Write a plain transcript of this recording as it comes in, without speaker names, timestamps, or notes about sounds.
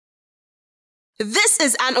This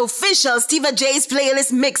is an official Steva J's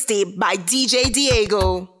playlist mixtape by DJ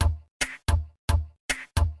Diego.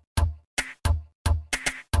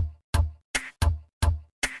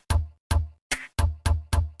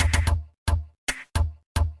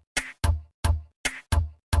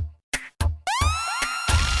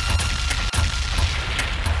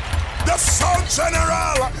 The Sound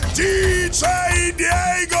General, DJ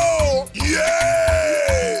Diego, yeah!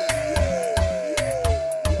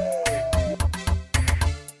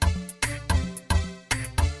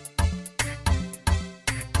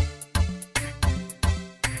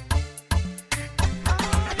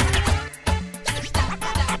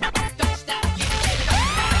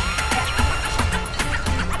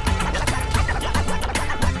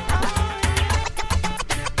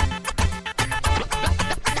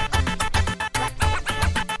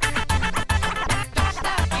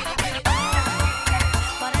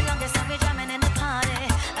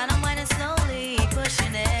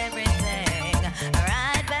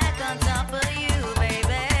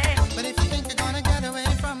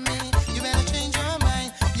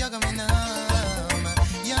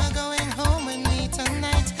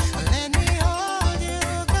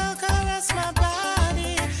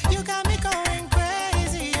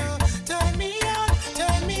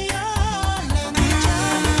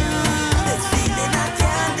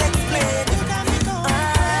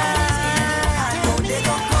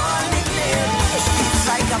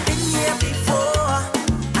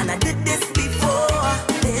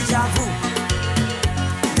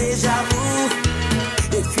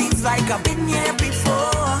 I've been here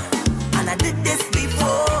before, and I did this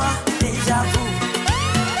before. Deja vu,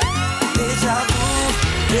 deja vu.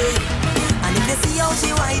 Hey. And if you see how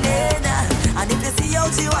she whining, and if you see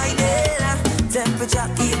how she whining, temperature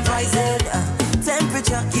keep rising,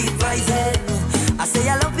 temperature keep rising. I say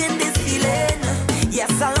I love in this feeling,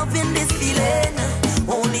 yes I love in this feeling.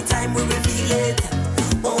 Only time we reveal it,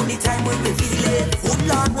 only time we reveal it. Good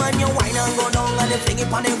Lord, when you whine and go down, and you fling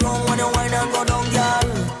it on the ground, when you whine and go down,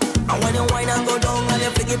 girl. And when you whine and go down and you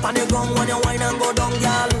fling it on the ground, when you whine and go down,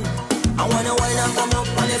 girl. And when you whine and come up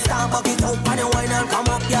and you start back it up, and you whine and come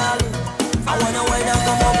up, girl. And when you whine and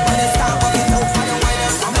come up and you start back it up, and you whine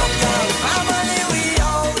and come up, girl. Family, we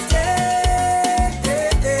out there,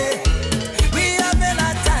 we having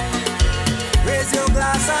a time. Raise your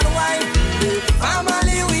glass and wine.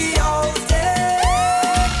 Family, we out there.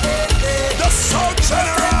 The Sound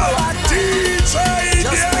General, DJ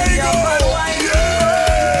Diego.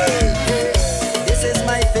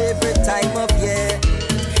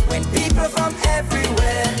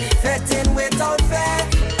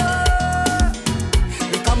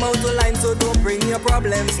 So don't bring your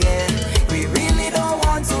problems, yeah. We really don't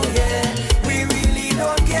want to, yeah. We really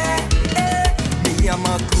don't care, eh. Me and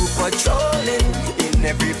my crew patrolling, in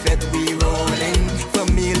every fete we rolling.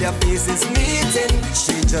 Familiar faces meeting,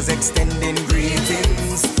 strangers extending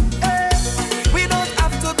greetings, eh. We don't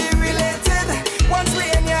have to be related, once we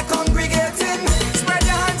in here congregating. Spread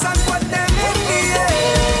your hands and put them in the air.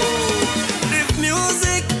 If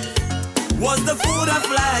music was the food of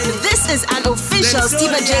life, This is an official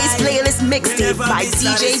Steva J's playlist mixtape by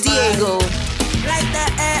DJ Diego. Like the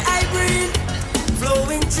air I breathe,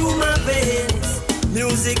 flowing through my veins.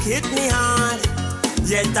 Music hit me hard,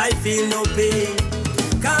 yet I feel no pain.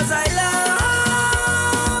 Cause I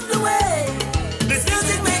love the way this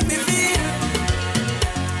music make me feel.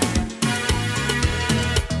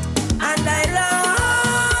 And I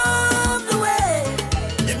love the way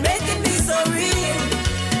it making me so real.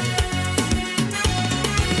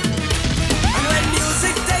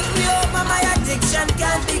 My addiction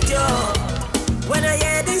can't be cured. When I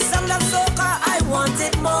hear this song of soca, I want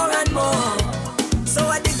it more and more. So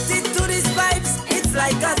addicted to these vibes, it's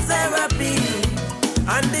like a therapy.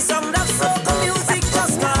 And the song of soca music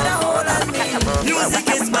just got a hold on me. Music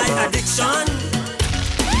is my addiction,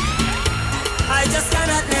 I just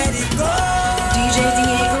cannot let it go. DJ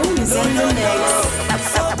Diego is in the mix.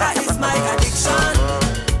 Soca is my addiction,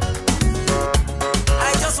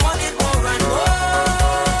 I just want it more and more.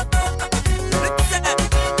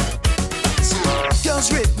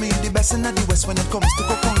 Rate me the best in the West when it comes to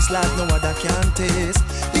cocons like no other can taste.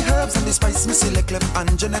 The herbs and the spice, me select left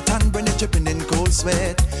and Jonathan Brennan dripping in cold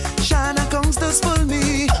sweat. Shana Kongs does pull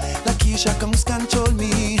me, Lakeisha Kongs control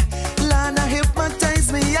me. Lana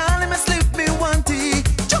hypnotize me, all me slip me one tea.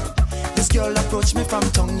 This girl approach me from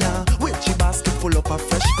Tonga with she basket full up of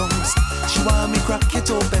fresh kongs. She want me crack it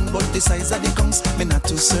open, but the size of the kongs me not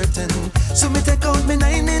too certain. So me take out me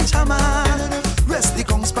 9-inch hammer, rest the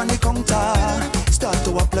kongs pan the counter. Start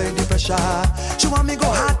to apply the pressure. She want me go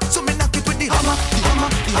hard, so me knock it with the hammer, the hammer,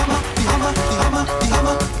 the hammer, the hammer, the hammer, the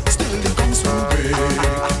hammer. Still the kongs swing.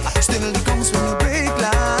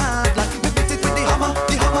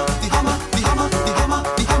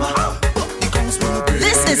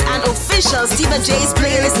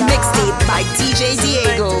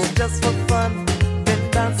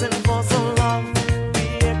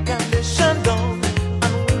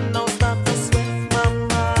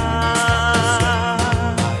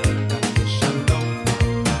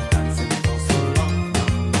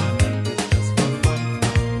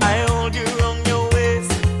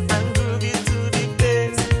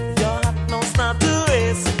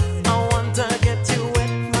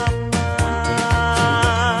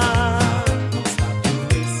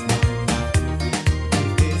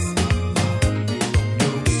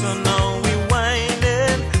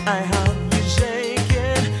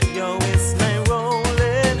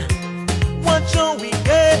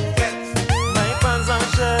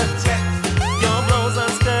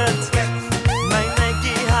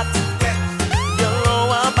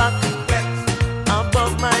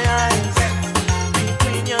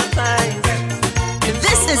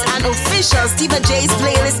 official Steva J's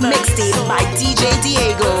playlist mixtape by DJ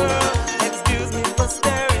Diego. Excuse me for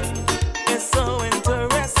staring. It's so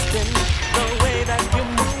interesting the way that you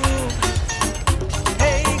move.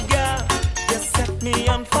 Hey girl, you set me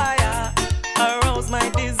on fire, arouse my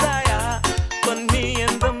desire, put me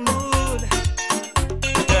in the mood.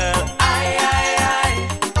 Girl,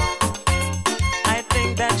 I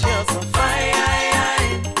think that you're so fine.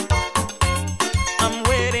 I'm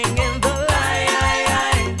waiting in the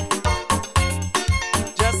line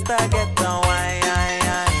just to get the wine.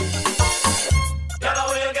 Girl,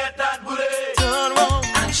 how you get that booty? Turn round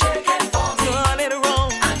and shake it for me. Turn it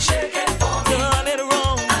around and shake it for me. Turn it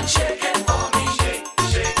around and shake it for me. Shake,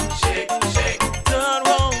 shake, shake, shake. Turn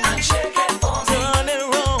round and shake it for me. Turn it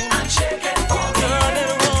around and shake it for me. Turn it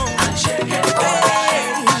around and shake it for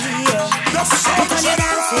me. The Soca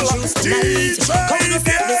General, DJ Diego.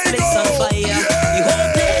 Yeah. The whole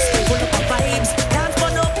place full up of vibes. Dance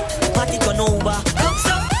fun up, party turn over. Cups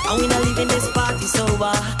up, and we not leaving this party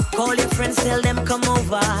sober. Call your friends, tell them come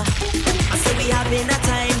over. I say we having a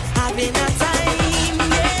time,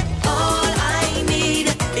 yeah. All I need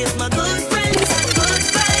is my good friends and good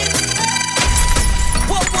vibes.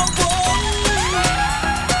 Whoa, whoa, whoa.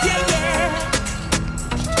 Yeah,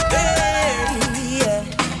 yeah.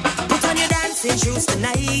 Put on your dancing shoes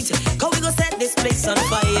tonight, 'cause we gon' set this place on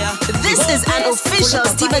fire. This is an official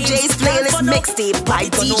Steva J's playlist mixtape by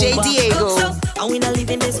DJ Diego. And we not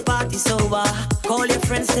leaving this party sober. Call your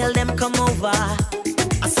friends, tell them come over.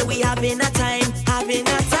 I say we having a time,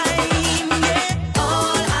 yeah.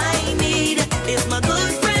 All I need is my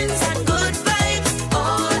good friends and good vibes.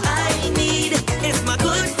 All I need is my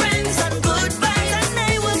good friends and good vibes. And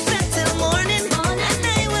I will set till morning, and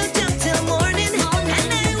I will jump till morning,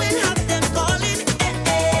 and I will have them calling.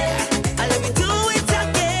 I let me do it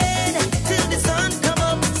again till the sun come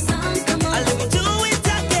up. I let me do it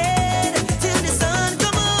again till the sun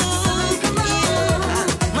come up. Yeah.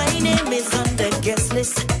 My name is on the guest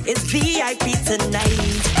list. It's VIP tonight.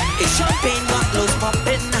 It's champagne bottles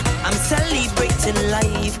popping. I'm celebrating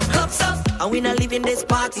life. Cups up, and we not leaving this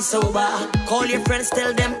party sober. Call your friends,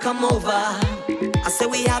 tell them come over. I say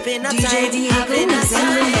we having a DJ time, Diego having a is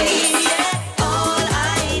in the mix. time. Yeah. All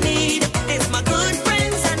I need is my good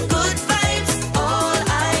friends and good vibes. All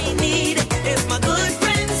I need is my good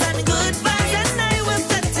friends and good vibes. And I will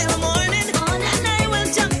set till morning, and I will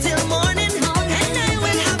jump till morning, and I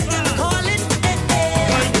will have them calling.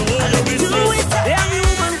 I let me do it. Every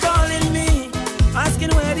woman calling me,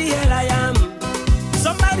 asking where the hell I am.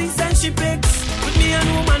 Somebody sent she pics with me and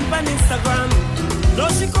woman on Instagram. Now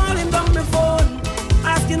she calling down my phone,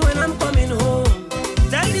 asking when I'm coming home.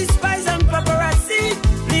 Tell these spies and paparazzi,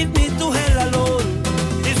 leave me to hell alone.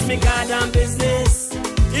 It's me goddamn business.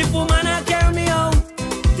 If woman a carry me out,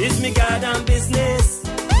 it's me goddamn business.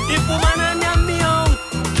 If woman a name me out,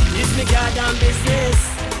 it's me goddamn business.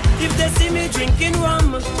 If they see me drinking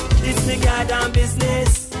rum, it's me goddamn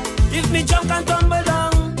business. If me drunk and tumble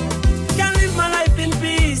down, can't live my life in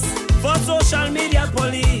peace. For social media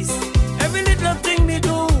police, every little thing me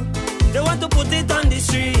do, they want to put it on the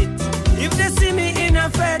street. If they see me in a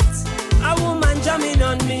fete, a woman jamming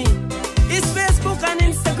on me. It's Facebook and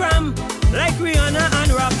Instagram, like Rihanna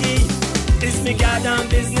and Rocky. It's me goddamn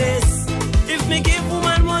business. If me give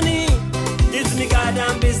woman money, it's me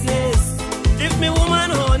goddamn business. If me woman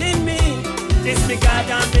honing me, it's me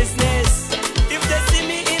goddamn business. If they see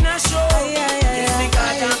me in a show, it's me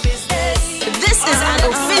goddamn business. This is an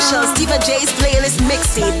official Steva J's playlist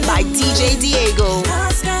mixtape by DJ Diego.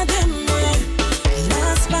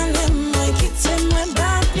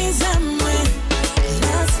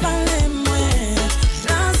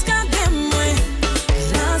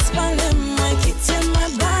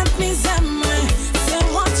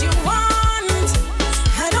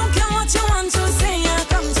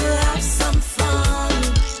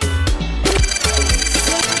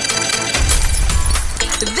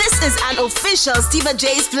 This is an official Steva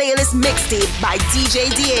J's playlist mixtape by DJ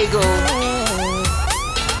Diego.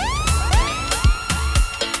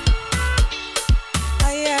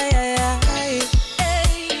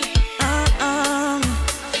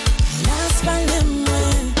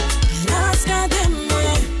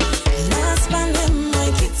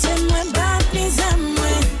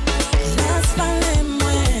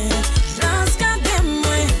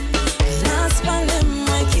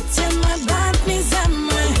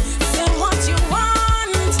 Say what you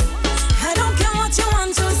want, I don't care what you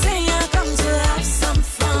want to say. I come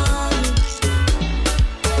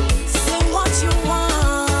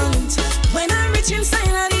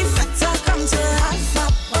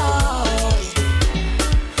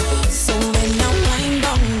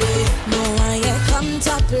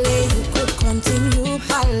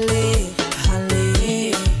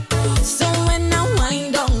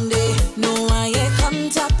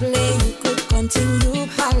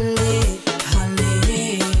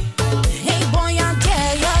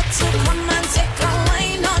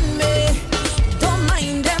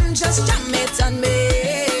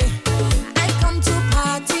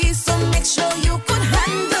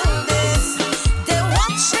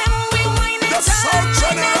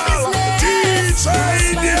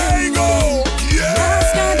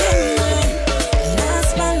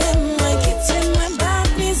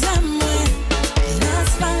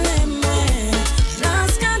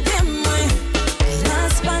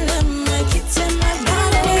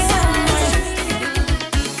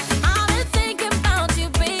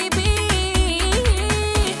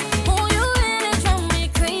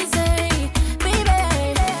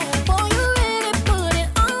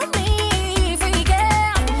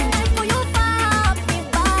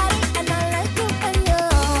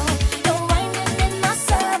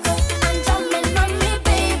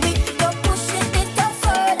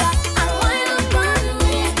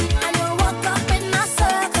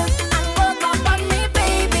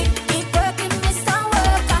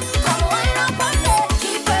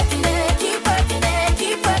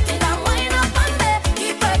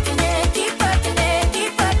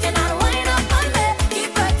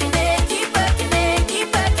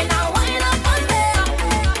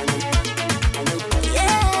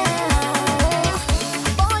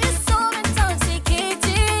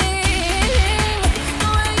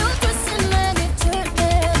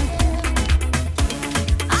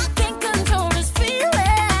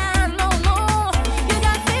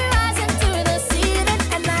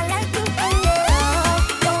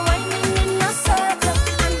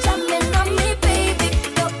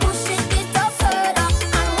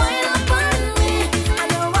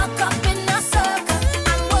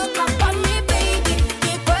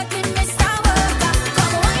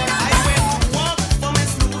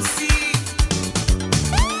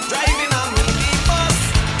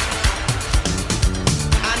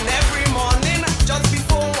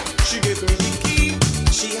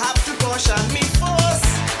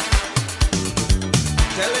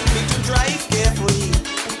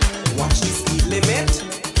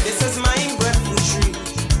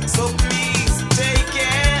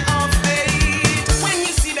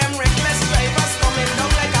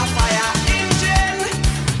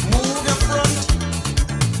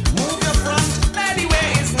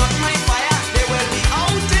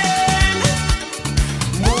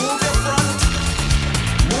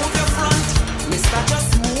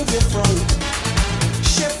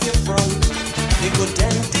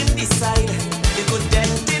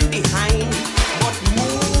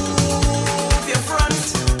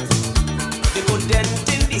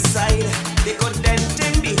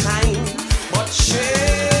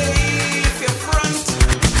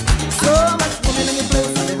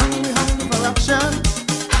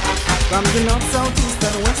From the north, south, east,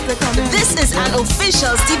 and west they come in. This is an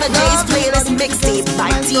official Steva J's playlist mixtape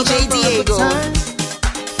by DJ Diego.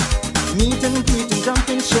 Meeting, greeting,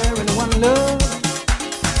 jumping, sharing one love.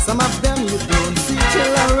 Some of them you don't see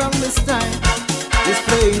till around this time. Is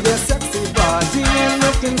playing their sexy body and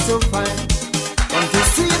looking so fine. Want to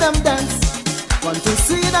see them dance, want to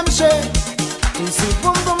see them shake, to see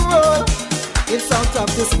boom boom roll. It's out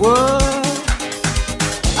of this world.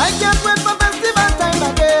 I can't wait for festival time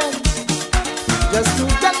again, just to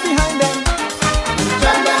get behind them and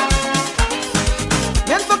join them.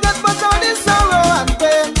 Then forget about all this sorrow and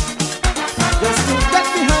pain, just to get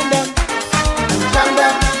behind them and join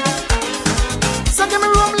them. So give me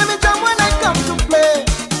room, let me jump when I come to play.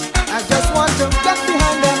 I just want to get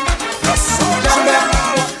behind them and join them.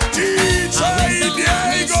 DJ Diego,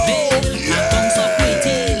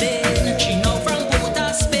 yeah. She know from Port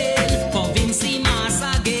of Spain, for Vincy Mass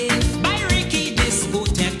again, by Ricky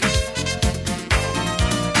Discotheque.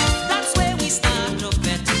 That's where we start to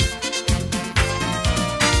bet.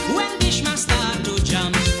 When Bishma start to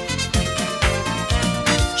jam,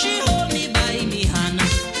 she hold me by me hand.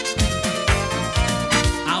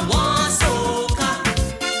 I want soca,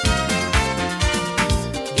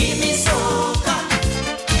 give me soca,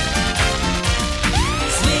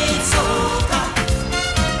 sweet soca,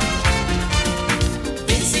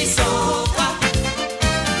 Vincy soca.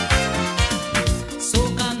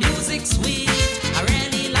 Soca music sweet, I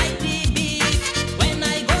really like the beat. When I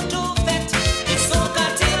go to fete, it's soca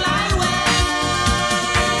till I wet.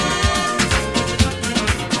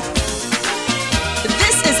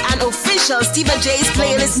 This is an official Steva J's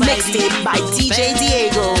playlist mixtape by DJ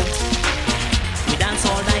Diego. We dance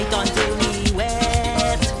all night until we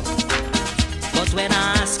wet. But when I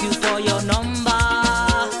ask you for your number,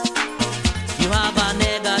 you have a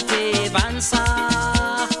negative answer.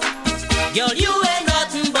 Girl, you ain't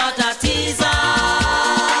nothing but a teaser,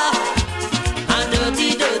 a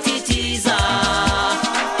dirty, dirty teaser.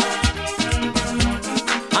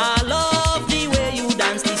 I love the way you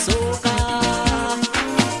dance the soca,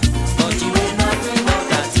 but you ain't nothing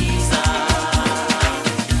but a teaser.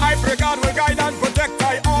 I pray God will guide and protect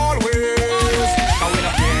I always. I will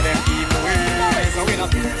not fear them evil ways. I will not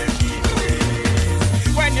fear them evil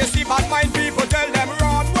ways. When you see bad mind people, tell them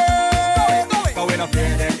wrong way. I will not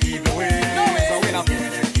fear them evil ways. I will not fear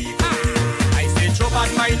them evil ways. I say throw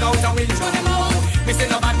bad mind out and we'll throw them out. Me say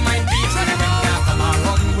no bad mind people, them can't come a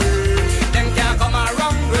wrong way. Them can't come a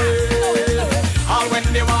wrong way. All when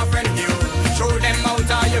they want friend you, throw them out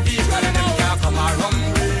of your vehicle and them can't come a wrong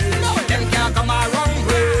way. Them can't come a wrong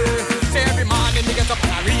way. Say every morning me get up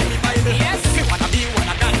and I read the Bible. Yes. Me wanna be one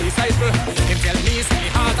of that disciple. Him tell me say the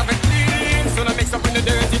heart of it clean, so no mix up in the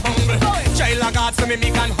dirty bungle. Child of God so me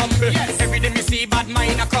meek and humble. Yes. Every day me see bad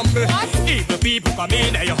mind a crumble. Evil people come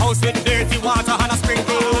in your house with dirty water and a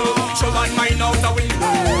sprinkle. Show bad mind out the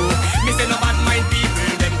window. Me say no bad mind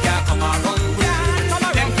people, them can't come a wrong way.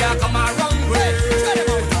 Them can't come a wrong way.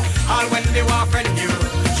 All when they want friend you,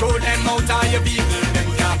 show them out of your people. Them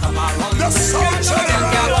can't come a wrong way. Them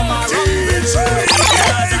can't come a wrong way.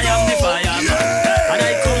 Because I am the fireman, and I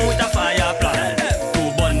come with a fire plan to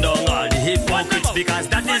burn down all the hypocrites, because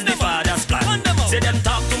that is the Father's plan. Say them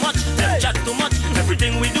talk too much, them chat too much,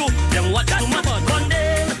 everything we do, them watch too much.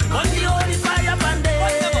 Condemn, on the holy fire pan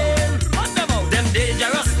them. Them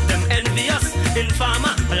dangerous, them envious,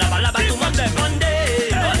 informer, laba laba too much.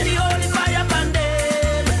 Condemn, on the holy fire pan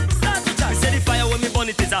them. Start to chat. Say the fire when me burn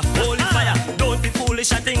it is a holy fire. Don't be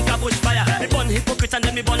foolish, I think a bush fire. Me burn hypocrites and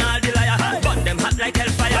then me burn all the liar. Burn them hot like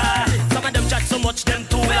hellfire. Some of them chat so much, them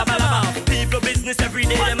too laba laba. People business every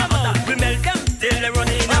day, them a butter. We melt them till they run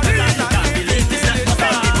in a butter. Can't believe this not butter.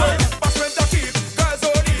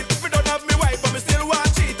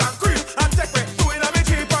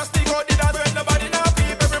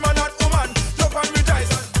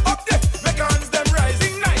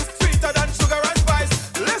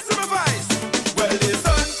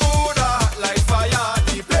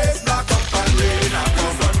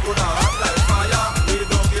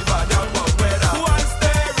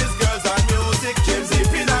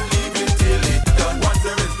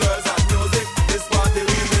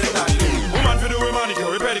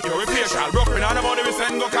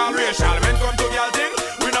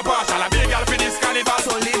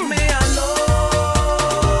 So leave me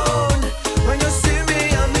alone. When you see me,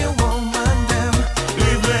 I'm the woman, them.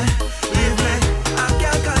 Leave me, I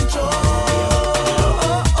can't control.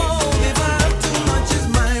 If I have too much, it's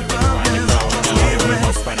my problem. Leave me.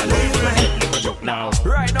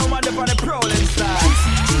 Right now, man, on the prowling side.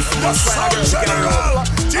 The Soca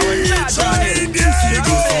DJ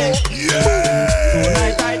Diego, yeah.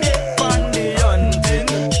 Tonight I dip on the hunting.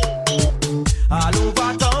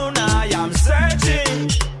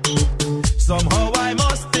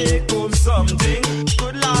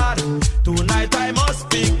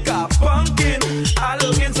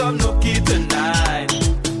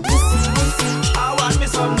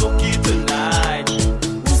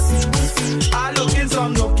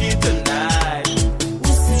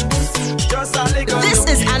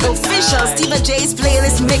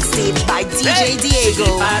 DJ Diego.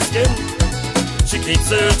 She keep asking, she keep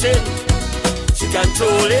searching, she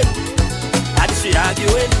controlling, and she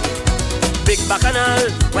arguing. Big bacchanal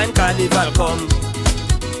when carnival come.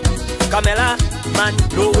 Camilla, man,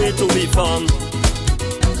 nowhere to be found.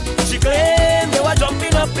 She claimed they were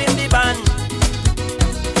jumping up in the band,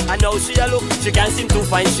 and now she a look, she can't seem to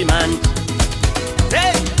find she man.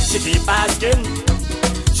 Hey, she keep asking,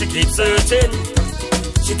 she keep searching,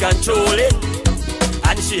 she controlling,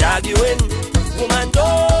 and she arguing. Woman,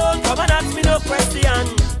 don't come and ask me no question.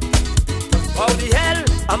 How the hell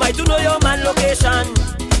am I to know your man location?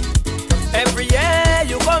 Every year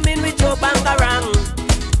you come in with your bangarang.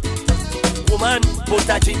 Woman, put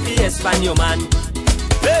a GPS on your man.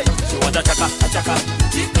 Hey, she want a chaka,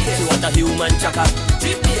 GPS. She want a human chaka,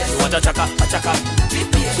 GPS. She want a chaka,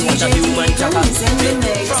 GPS. She want a human chaka.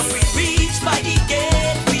 From we reach by the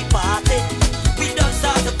gate, we party. We don't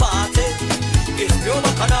start the party. It's pure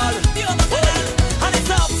bacchanal, and it's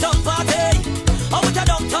uptown party. Out a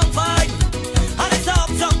downtown vibe, and it's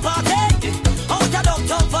uptown party. Out a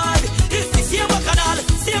downtown vibe. It's the same bacchanal,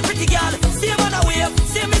 same pretty girl, same man a wave,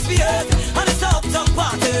 same misbehave, and it's uptown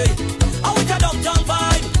party. Out a downtown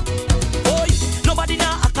vibe. Boy, nobody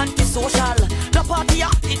now act anti-social. The party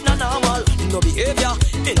it not normal. No behavior,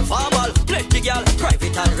 informal. Plenty girl,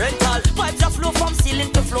 private and rental. Vibes a flow from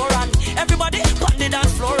ceiling to floor, and everybody on the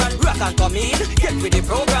dance floor and rock and come in. Get with the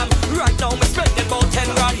program. Right now we spending about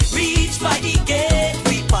 10 grand. Reach by the gate,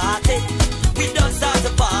 we party. We don't start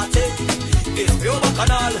the party. It's pure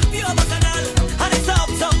bacchanal, and it's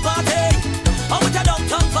uptown party. Out a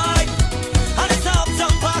downtown vibe, and it's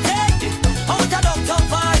uptown party. Out a downtown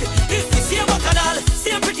vibe. It's the same bacchanal,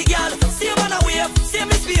 same pretty girl, same man a wave, same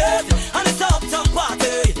misbehave, and it's uptown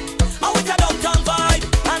party. Out a downtown vibe,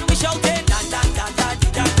 and we shouting dan dan dan dan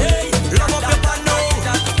dan. Hey, love up your band now.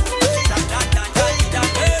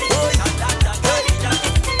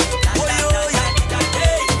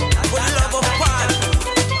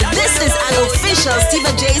 This is an official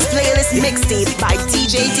Steva J's playlist mixtape by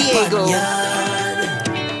DJ Diego.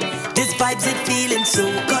 This vibes it feeling so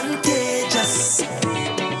contagious.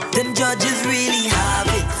 Them judges really have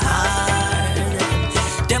it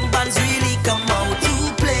hard. Them bands really come out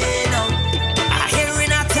to play now. I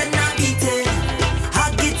hearing a tenor beating,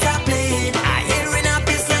 a guitar playing. I hearing a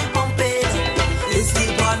bassline pumping. It's the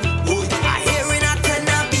one. I hearing a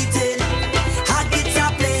tenor beating, a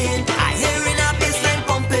guitar playing. I hearing a bassline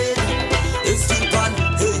pumping. It's the one.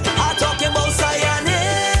 I'm talking about cyanide.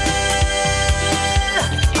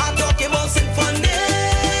 I'm talking about symphony.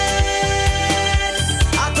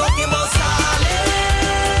 I'm talking about solid.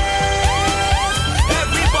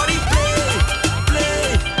 Everybody play, play,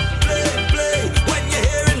 play, play. When you're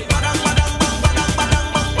hearing badang badang bang badang badang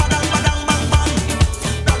bang badang badang bang bang.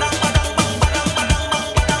 Badang badang bang badang badang bang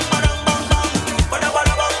badang badang bang bang. Badang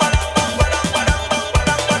badang bang badang bang badang badang bang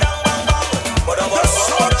badang badang bang bang. Badang badang bang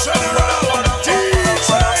Sound General DJ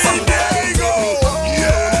Diego.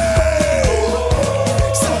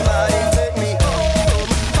 Somebody take me home.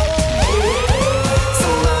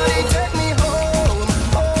 Somebody take me home.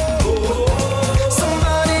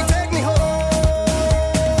 Somebody take me home.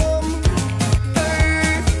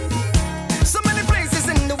 Hey. So many places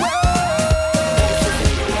in the world,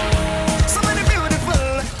 so many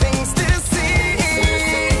beautiful things to see,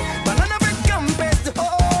 but none of it compares to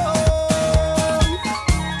home.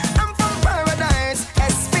 I'm from paradise,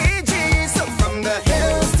 SPG, so from the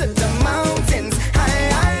hills to the mountains,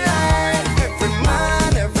 every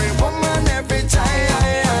man, every woman, every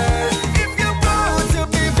child. If you proud to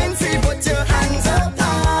be Vincy, put your hands up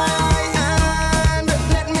high and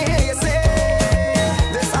let me hear you say,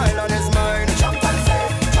 this island is mine. Jump and say,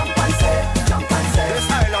 jump and say, jump and say, this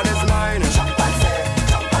island is mine. Jump and say,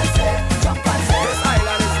 jump and say, jump and say, this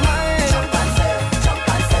island is mine. Jump and say, jump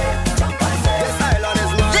and say, jump and say, this island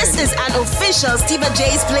is mine. This is an official Steva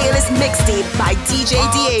J's playlist mixtape by DJ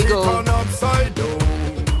Diego. Turn upside down.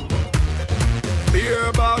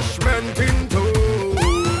 Beer bashment in tow.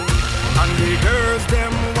 And the girls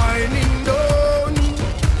them whining down.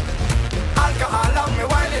 Alcohol have me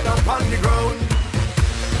whining up on the ground.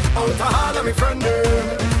 Out of all of me friend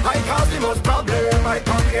them, I cause the most problem. I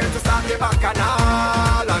come here to start the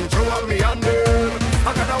bacchanal and throw up me on them.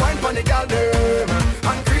 I gotta wine pon the girl them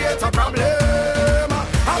and create a problem.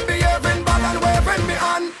 I behaving bad and waving me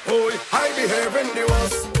on. Oh, I behaving the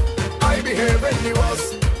worst. I behaving the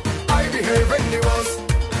worst. I behaving the worst.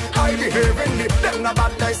 I behaving the them na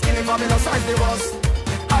bad like skinny for me no size the worst.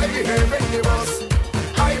 I behaving the worst.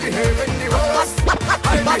 I behaving the worst.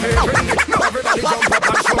 I behaving the. Now everybody jump up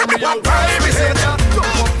and show me your private center.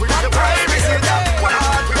 Jump up with your private center. What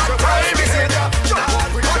hard with your private center. Jump up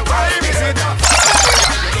with your private center.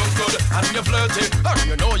 you flirty, and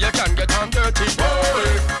you know you can get on dirty.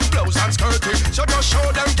 Boy, blouse and skirty, so just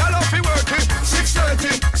show them gal off you work it.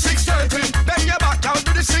 6:30, 6:30, bend your back out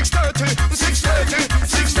to the 6:30, 6:30,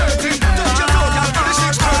 6:30. Touch your toe down to the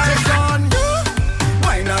 6:30.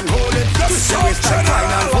 Wine and hold it, twist your waist like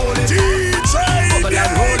wine and hold it. Bubble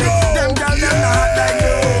and hold it, them gal them not hot like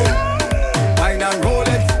you. Wine and roll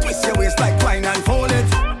it, twist your waist like wine and fold it.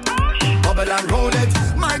 Bubble and roll it,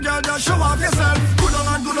 my girl just show off yourself. Good on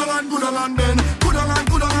and good on and good on and bend. Good on and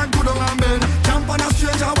good on and good on and bend. Jump on a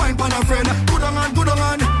stranger, wine on a friend. Good on and good on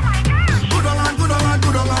and good on and good on and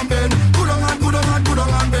good on and bend. Good on and good on and good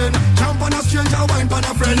on and bend. Jump on a stranger, wine on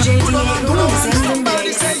a friend. Good on and good on and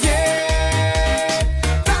somebody say yeah.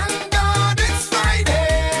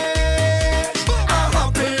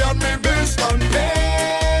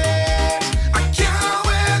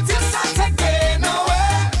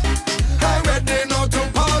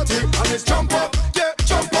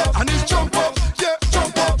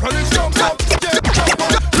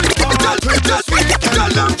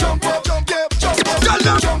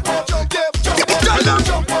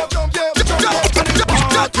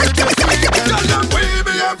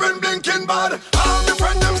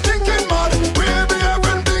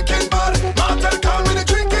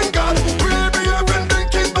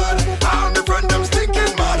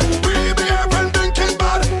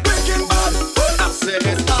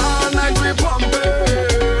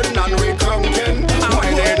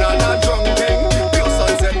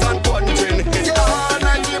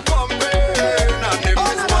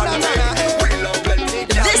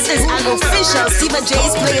 Steva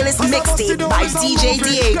J's playlist mixtape by DJ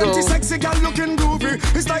Diego. Sexy girl looking groovy.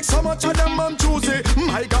 It's like so much of them I'm choosy.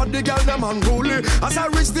 My God, the girl them unruly. As I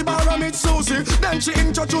reach the bar, I meet Susie. Then she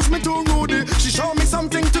introduced me to Rudy. She showed me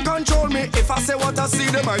something to control me. If I say what I see,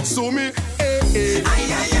 they might sue me.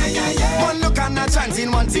 One look and a chance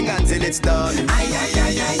in one thing until it's done.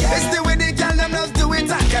 It's the way the girl them just do it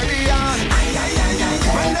and carry on.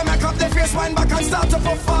 When they make up their face, wind back and start to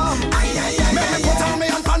perform. Make me put on me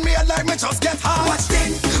and pan me head like me just get hard. Watch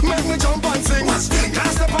this. Make me jump and sing. Watch this.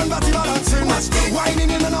 Can't step on body balancing. Watch this. Whining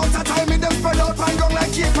in and out of time, me them spread out and gone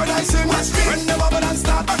like keep producing. Watch this. When the bubble and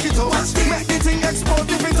start back it up. Watch this. Make the thing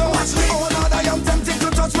explode if it up. Watch this. Oh Lord, I am tempted to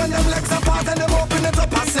touch when them legs apart and them open it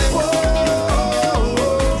up and say, whoa,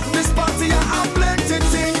 this party I have plenty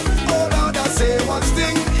thing. Oh Lord, I say one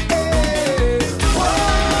thing.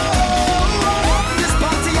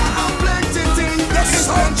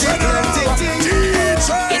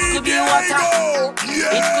 It could be water,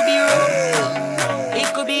 it could be rum, it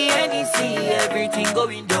could be any sea, everything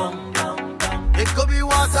going down, down, down. It could be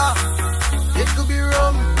water, it could be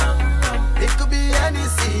rum, it could be any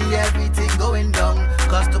sea, everything going down.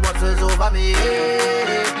 Cause the bottle's over me.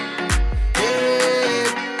 Hey, hey,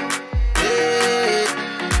 hey.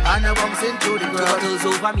 And I bumps into the ground. Bottles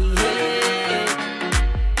over me.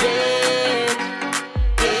 Hey, hey,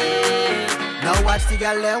 hey. Now watch the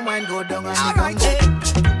girl and wine go down and the gun go.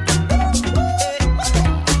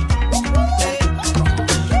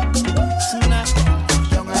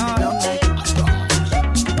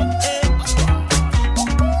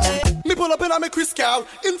 Pull up in a me Chris car,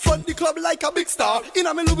 in front the club like a big star. In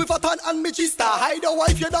a me Louis Vuitton and me G-Star. Hide your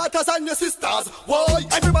wife, your daughters and your sisters. Why?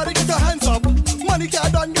 Everybody get your hands up. Money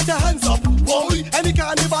can't done, get your hands up. Why? Any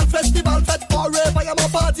carnival, festival, fete, forever, I'm a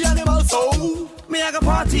party animal, so me I go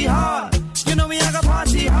party hard. You know me I go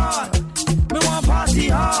party hard. Me want party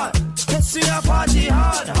hard. Yes, we a party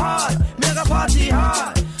hard, hard. Me I go party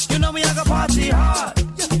hard. You know me I go party hard.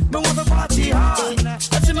 Me want to party hard.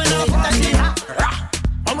 That's me now party hard.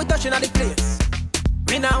 When we touching on the place,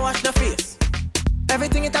 we now wash the face.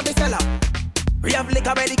 Everything it have be sell out. We have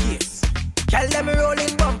liquor by the case. Tell them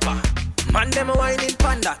rolling bumper, man them whining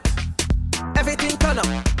panda. Everything turn up,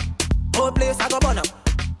 whole place I go burn up.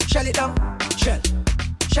 Shell it down, shell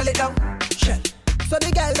it down, shell. So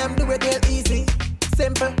the girl them do it real easy,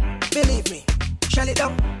 simple, believe me. Shell it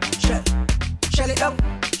down, shell it down,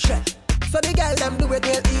 shell. So the girl them do it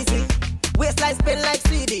real easy. Waistline spin like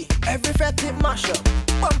CD, every fret tip mash up.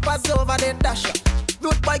 Bumpers over the dash up.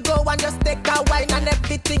 Root boy go and just take a wine and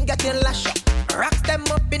everything getting lash up. Rocks them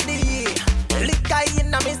up in the air, liquor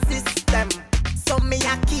in a me system. So me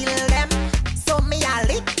a kill them, so me a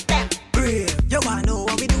lick them. Brave, you wanna know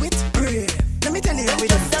how we do it? Brave, let me tell you how we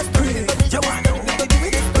do it. Brave, you wanna know how we do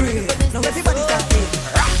it? Brave, now everybody's talking.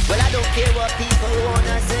 Well, I don't care what people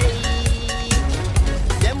wanna say.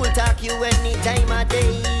 Them will talk you any time of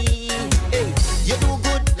day. Hey, you do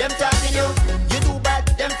good, them talking you. You do bad,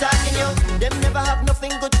 them talking you. Them never have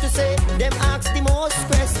nothing good to say. Them ask the most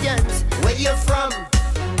questions. Where you from?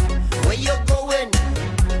 Where you going?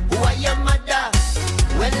 Who are your mother?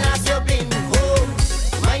 When last you been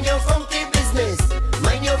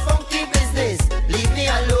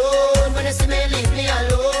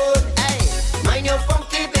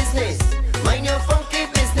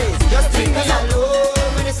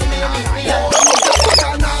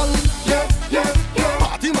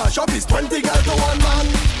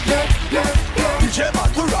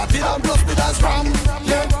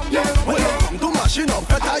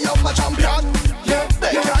am a champion. Yeah,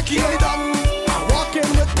 they can't keep me down. I'm walking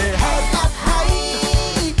with my head up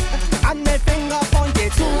high and my finger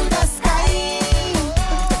pointed to the sky.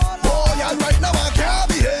 Boy, and right now I can't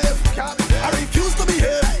behave. I refuse to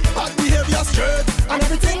behave. Bad behavior straight. And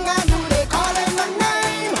everything I do, they call him a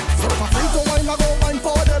name. So if I free to wine, I go wine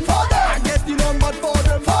for them. I get the none but for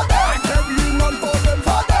them. I carry none for them.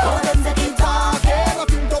 For them that keep talking. If I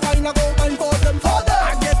free to wine, I go wine for them. I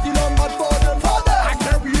get the none but for them. I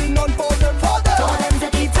carry none for them. For them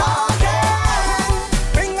that keep talking.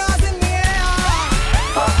 Fingers in the air.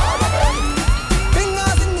 For all of them.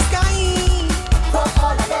 Fingers in the sky. For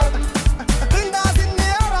all of them. Fingers in the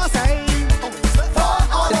air, I say. For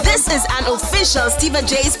all of them. This is an official Steva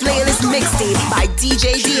J's playlist mixtape by DJ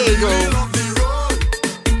Diego. Love the road.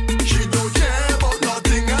 She don't care about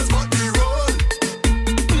nothing else but the road.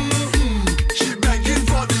 She begging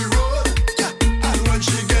for the road. And when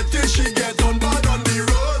she get it, she get on bad on the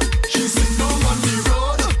road. She sit down on the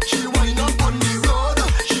road. She wind up on the road.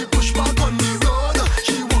 She push back on the road.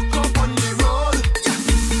 She walk up on the road.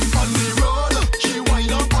 On the road. She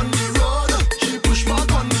wind up on the road. She push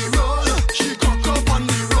back on the road. She cock up on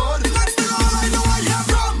the road. That's the all I know I hear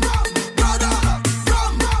from brother.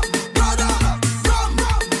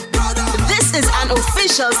 This is an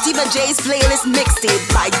official Steva J's playlist mixtape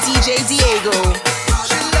by DJ Diego.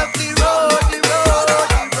 She love the road, the road,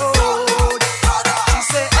 the road. She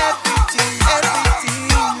say everything, everything.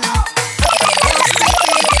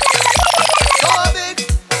 So big,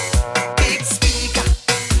 big speaker,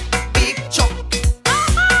 big truck,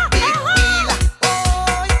 big wheeler.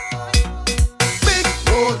 Big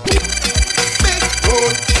road, big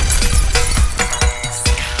road.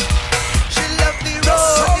 She love the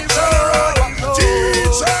road, the road, the road.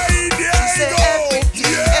 She say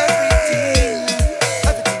everything, everything.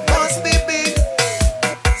 Everything must be big,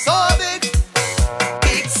 so big.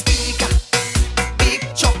 Big speaker, big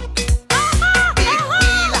truck, big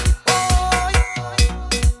wheeler.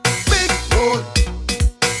 Big road,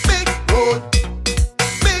 big road,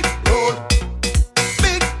 big road,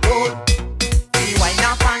 big road. We wind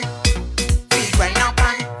up and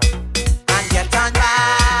get on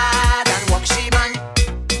bad and walk she man.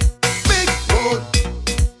 Big road,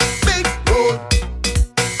 big road,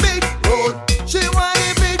 big road. She want a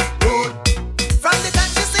big road. From the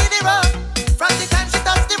time she see the road, from the time she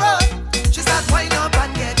touch the road, she start wind up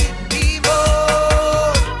and get it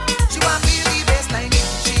devoted. She want feel the bassline in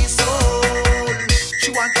she soul. She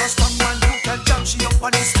want a strong man who can jam she up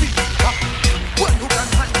on his feet. One who can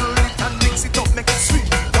handle it and mix it up, make it sweet.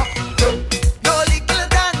 No little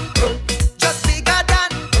than, just bigger than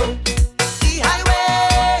the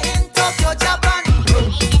highway in Tokyo, Japan.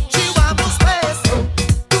 She want more space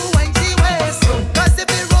to when she waits. 'Cause if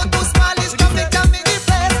the road too small, it's traffic jam in the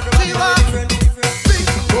place. She want big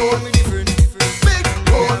road, big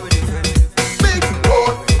road, big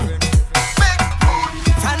road, big road.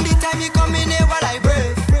 From the time you come in here while I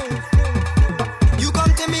breathe, you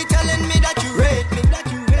come to me telling me that you rate me.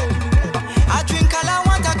 I drink all I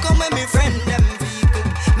want, I come with me friend them vehicle.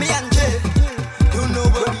 Me and Jay, you know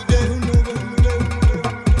what we do.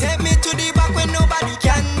 Take me to the back when nobody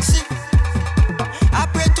can see. I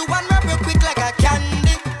pray to one rap real quick like a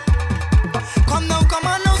candy. Come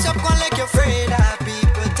on now, stop going like you're afraid of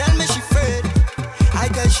people. Tell me she afraid. I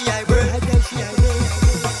tell she I break.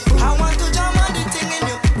 I want to jam on the thing in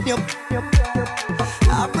you.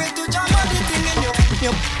 I pray to jam on the thing in you.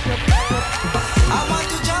 I want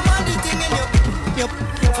to jam on the thing in you.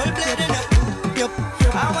 Full blade in you.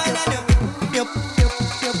 I want on you.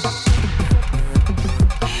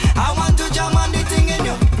 I want to jam on the thing in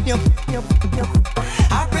you.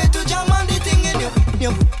 I pray to jam on the thing in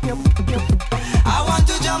you. I want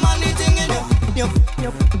to jam on the thing in you.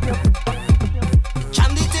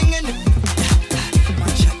 Jam the thing in you.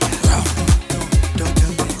 Don't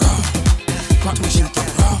tell me wrong. Too shut it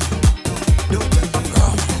wrong. Don't tell me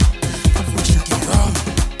wrong. Shut it wrong.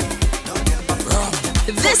 Don't tell me wrong.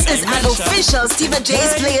 This is an official Steva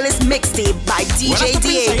J's playlist mixtape by DJ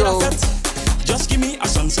Diego. Just give me a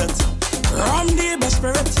sunset. Rum the best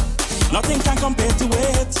spirit. Nothing can compare to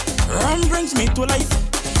it. Rum brings me to life,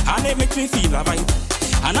 and it makes me feel a vibe.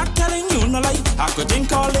 I'm not telling you no lie. I could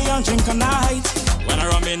drink all day and drink all night. When I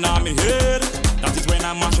rum in on me head, that is when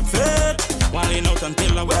I mash up fit. Walling out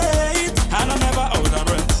until I wait, and I'm never out of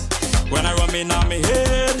breath. When I rum in on me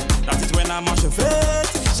head, that is when I mash up fit.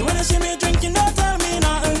 So when you see me drinking, don't tell me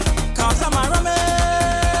nothing, 'cause I'm a rummage.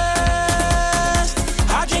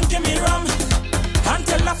 I drink me rum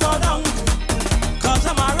until I fall down, 'cause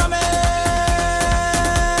I'm a rummage.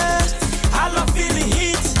 I love feeling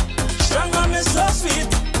heat, strong rum is so sweet.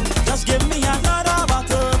 Just give me another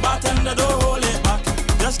bottle.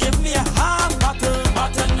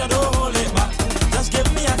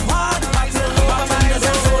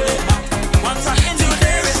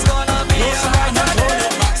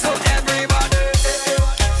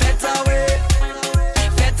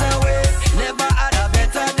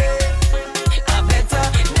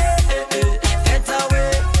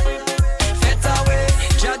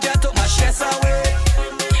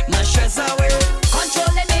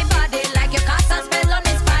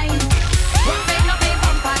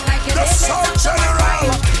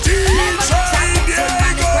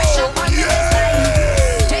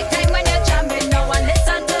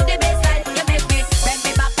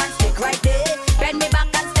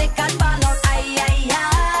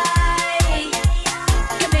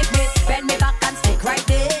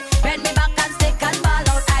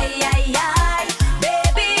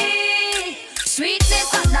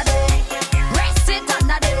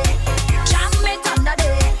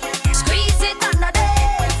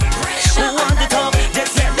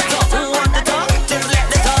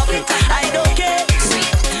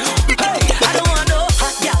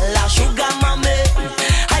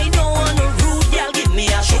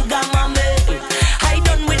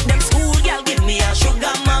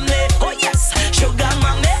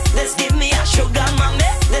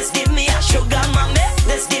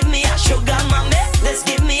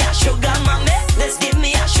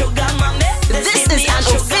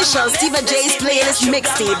 playlist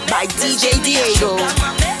mixtape by DJ Diego.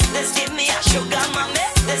 Let's give me a sugar mommy.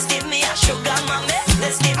 Let's give me a sugar mommy.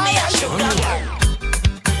 Let's give me a sugar mommy.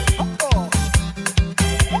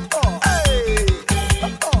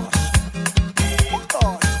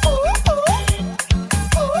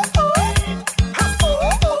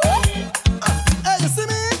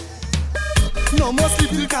 No more sleep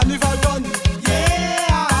till carnival done.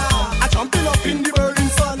 Yeah, I jumping up in the burning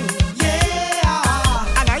sun.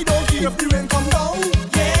 Yeah, and I don't care if the rain come down.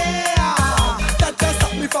 Yeah, that can't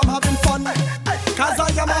stop me from having fun. Cause I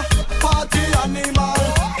am a party animal,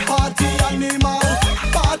 party animal,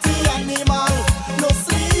 party animal. No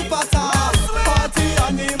sleep at all. Party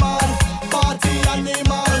animal, party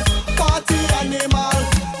animal, party animal.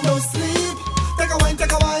 No sleep. Take a wine,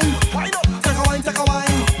 take a wine. Take a wine, take a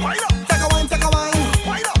wine. Take a wine, take a wine.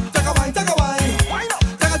 Take a wine, take a wine.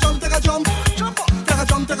 Take a jump, take a jump. Take a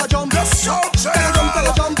jump, take a jump. Let's go, Take a jump, take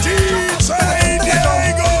a jump. DJ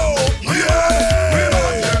Diego.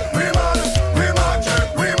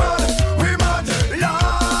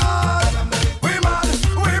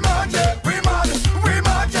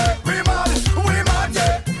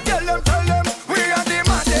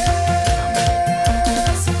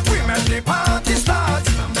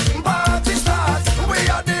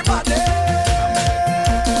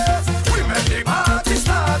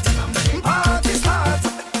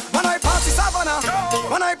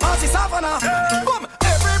 Boom!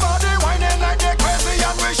 Everybody whining like they're crazy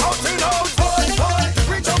and we shouting out, boy, boy.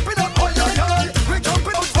 We jumping up, oi, oi, oi. We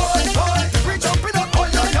jumping up, boy, boy. We jumping up, oi,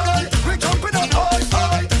 oi, oi. We jumping up, oi,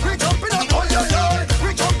 oi. We jumping up, oi, oi, oi.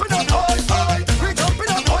 We jumping up, oi, oi. We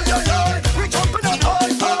jumping up, oi, oi, oi. We jumping up,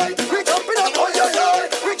 oi, oi. We jumping up, oi, oi, oi.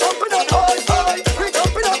 We jumping up, oi, oi. We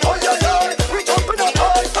jumping up, oi, oi, oi. We jumping up,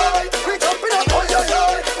 oi, oi. We jumping up, oi, oi,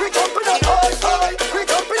 oi. We jumping up, oi, oi. We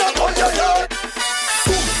jumping up, oi, oi, oi.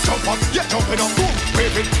 Boom, jump up, yeah, jumping up, boom,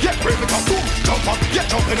 wave it, yeah, wave it up, boom, jump up, yeah,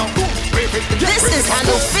 jumping up, boom, wave it, yeah, This is an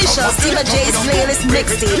official Steva J's playlist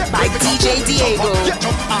mixtape by DJ Diego.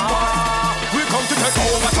 We come to take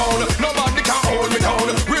over town, nobody can hold me down.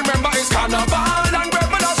 Remember it's carnival and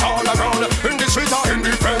rebels all around. In the street or in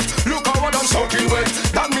the front, look how I'm soaking wet.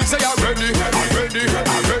 That means they are ready, I'm ready,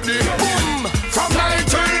 I'm ready. Boom, from night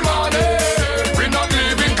till morning, we not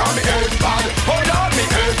leaving 'cause me head bad. Hold on, me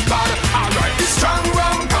head bad. Alright, it's strong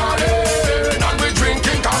rum calling, and we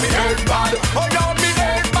drinking 'cause me head bad. Hold on, me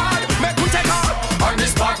head bad. Make we take off on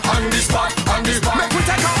this spot, on this spot, on this spot. Make we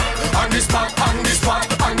take off on this spot, on this spot,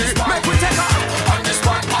 on this spot. Make we take off on this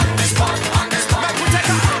spot, on this spot, on this spot. Make we take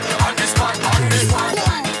off on this spot, on this spot.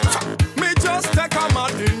 Me just take a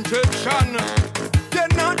mad injection.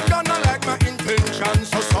 They're not gonna like my intention,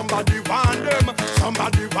 so somebody want them,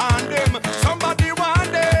 somebody want them, somebody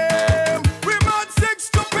want them. We mad sick,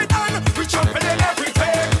 stupid, and we jumping in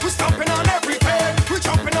everything. We stomping on everything. We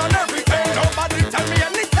jumping on everything. Nobody tell me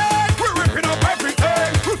anything. We ripping up everything.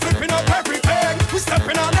 We flipping up everything. We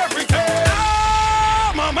stepping on everything.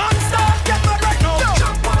 Ah, my monster, get mad right now.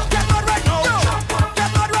 Get mad right now. Get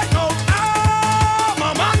mad right now. Ah,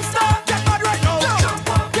 my monster, get mad right now.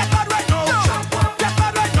 Get mad right now. Get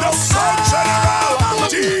mad right now.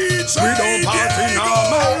 We don't party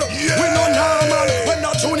normal. We no normal. We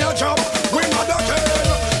not junior job. We not a kid.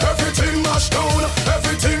 Everything mashed down.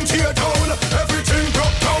 Everything tear down. Everything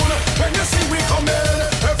broke down. When you see we come in,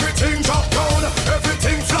 everything drop down.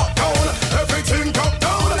 Everything flop down. Everything broke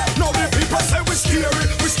down. Now the people say we scary.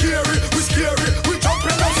 We scary. We scary. We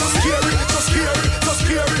jumping up so scary. So scary. So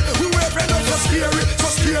scary. We waving up so scary. So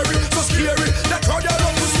scary. So scary. That crowd you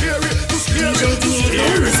love too scary. Too scary. DJ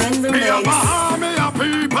Diego is in the Me have a mix. army of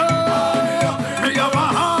people. Me have a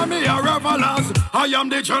army of revelers. I am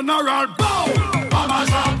the general. Bow. I'm a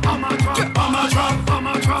trap. I'm a trap. I'm a trap. I'm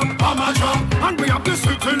a trap. I'm a trap. And we have the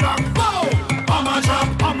city lock. Bow. I'm a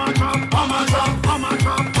trap. I'm a trap. I'm a trap. I'm a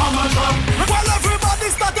trap. I'm a trap. Well, everybody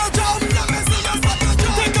start to jump. Let me see you start to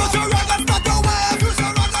jump. Take out your rag and start to wave. Use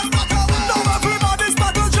your rag and start to wave. Now everybody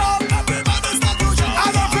start to jump. Everybody start to jump.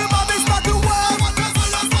 And everybody start to wave.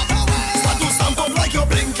 Start to stamp up like you're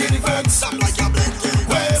blinking head. Stamp like you're blinking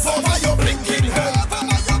head. Wave over your blinking head.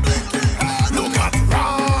 Look at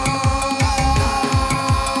rats.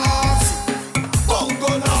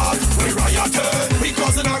 Bongo lads, we rioting. We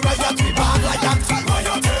causing a riot, we bad like that.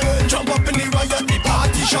 Rioting. Jump up in the riot, we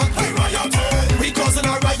party shot. We rioting. We causing a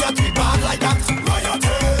riot, we bad like that.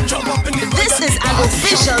 Rioting. Jump up in the riot. This is an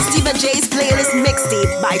official Steva J's playlist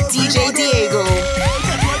mixtape by DJ Diego.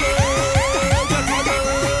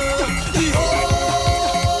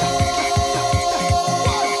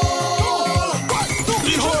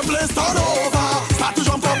 The whole place turn over. Start to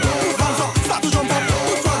jump up, hands up. Start to jump up,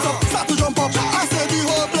 hands up. Start to jump up. I said the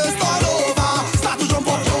whole place turn over.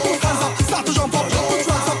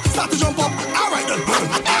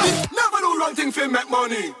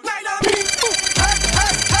 money. Neither me.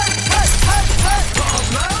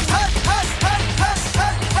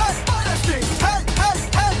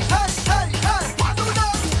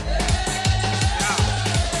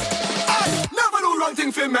 Thing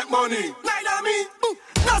fi make money. Neither me.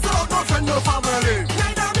 Not about no friend, no family.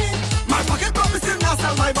 Neither me. My pocket promise still not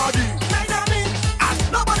sell my body. Neither me. And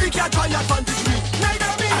nobody can try advantage me.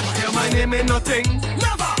 Neither me. I hear my name in nothing.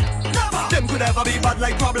 Never, never, Them could ever be bad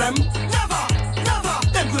like problem. never, never,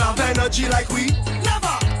 Them could have energy like we.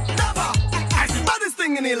 never, never. I the baddest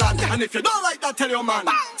thing in the land. And if you don't like that, tell your man.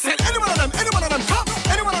 Send any one of them come.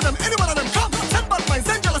 Any one of them come. Send bad minds,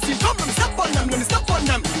 send jealousy, come. Let me step on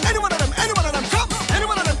them, Any one of them come. Any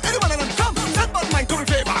one of them come. Send bad mind to me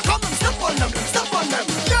favor. Come, let me step on them,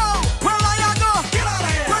 Yo, where I go? Get out of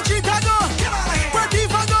here. Where Cheetah go? Get out of here. Where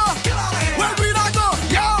Diva go? Get out of here. Where Greed I go?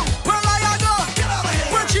 Yo, where I go? Get out of here.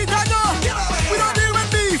 Where Cheetah go? Get out of here. We don't deal with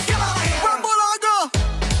beef. Get out of here. Where Bull I go?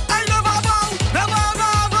 I never bow. Never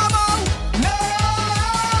bow.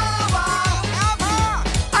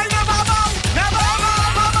 I never bow. Never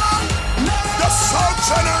bow. The Sound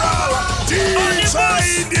General, DJ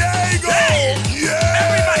Diego.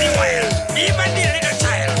 Everybody wild, even the little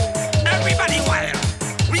child. Everybody wild.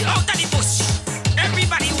 We out of the bush.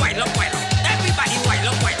 Everybody wild up, wild up. Everybody wild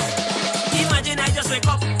up, wild up. Imagine I just wake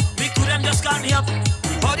up. We couldn't just call me up.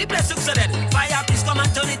 How the place looks so dead. Fire, please come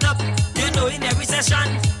and turn it up. You know, in every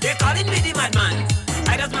session, they calling me the madman.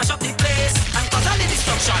 I just mash up the place and cause all the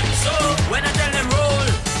destruction. So when I tell them roll,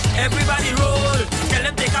 everybody roll. Tell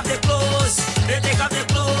them take off their clothes. They take off their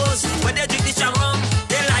clothes. When they drink the charum,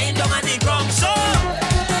 they lying down on the ground. So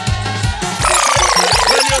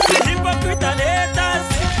when you see hypocrite and haters,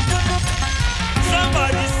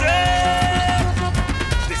 somebody say,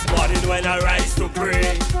 this morning when I rise to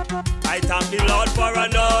pray, I thank the Lord for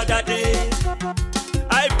another day.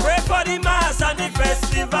 I pray for the mass and the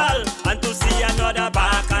festival, and to see another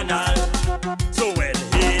bacchanal. So when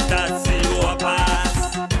haters see you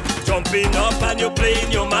pass, jumping up and you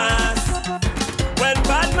playing your mass. When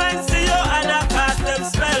bad minds see you and I cast them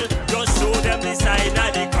spell, just show them the sign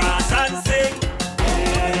of the cross and sing.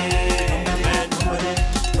 Amen.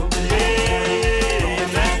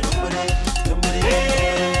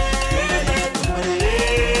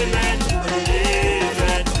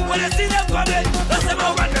 When I see them coming, dust them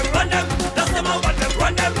out, run them, dust them out, run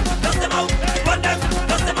them, dust them out, run them,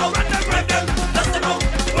 dust them out, run them, dust them out,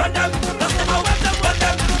 run them, dust them out, run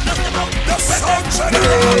them, dust them out. The Sound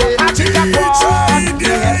General, DJ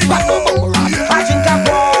Diego. I drink a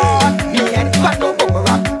one, me and but no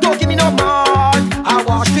boomerang. Don't give me no man. I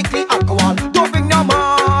want strictly alcohol. Don't bring no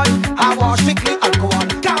man. I want strictly alcohol.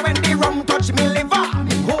 Cause when the rum touch me liver,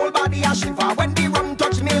 me whole body a shiver. When the rum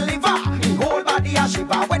touch me liver, me whole body a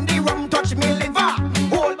shiver. When the rum touch me liver,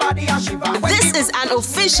 whole body a shiver. This is an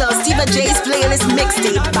official Steva J's playlist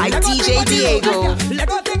mixtape by DJ Diego.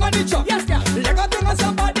 Lego thing on the truck, yes, yeah. Lego thing on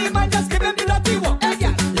somebody, man, just give him the dirty walk, yes,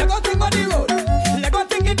 yeah. Lego thing on the road, Lego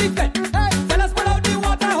thing in the bed. Hey, tell us put out the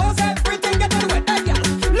water hose, everything getting wet, hey, yeah.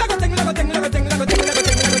 Lego thing, Lego thing, Lego thing, Lego thing, Lego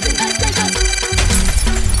thing, Lego thing, hey, hey, hey.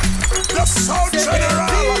 The Sound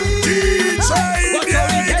General, DJ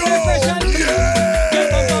Diego. Girl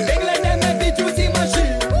from the big leg, them make the juicy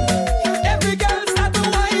machine. Every girl start to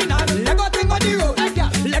whine and Lego thing on the road, hey, yeah.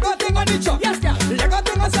 Lego thing on the truck, yes, yeah. Lego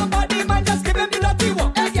thing on somebody, man, just give him the dirty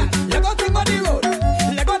walk, hey, yeah. Lego thing on the road,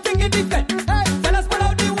 Lego thing in the bed. Hey, tell us put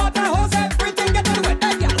out the water hose, everything getting wet,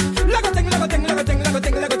 hey, yeah. Lego thing, Lego thing, Lego thing, Lego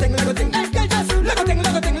thing, Lego thing, Lego thing, hey, hey, yes. Lego thing,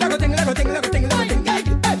 Lego thing, Lego thing, Lego thing, Lego thing, Lego thing, hey,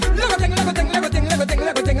 hey. Lego thing, Lego thing, Lego thing, Lego thing,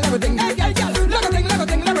 Lego thing, Lego thing, hey, hey, yes. Lego thing, Lego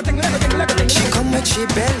thing, Lego thing, Lego thing, Lego thing. She come with she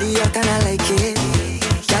belly out and I like it.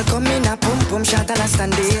 Girl come in a pum pum shot and I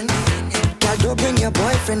stand in. Girl don't bring your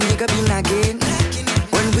boyfriend, nigga be nagging.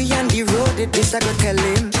 When we on the road, this I go tell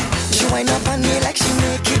him. She wind up on me like she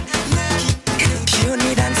naked. She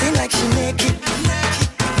only dancing like she naked.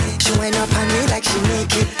 She wind up on me like she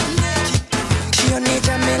naked. She only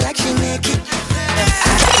jam me like she naked.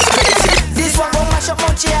 This one gon' mash up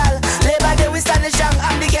Montreal. Labor Day we stand strong.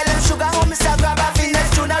 I'm the girl them sugar home, Mr. Grab a fitness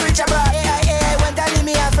tune and reach abroad. Hey, when they leave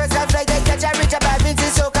me a first class flight, they catch a rich abroad. Vincy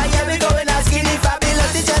Soca, yeah we going out skinny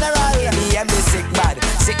fabulous the general. Me and me sick bad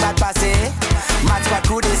passé. Match what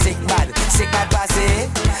good is sick bad passé.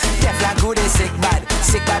 Teflon good is sick bad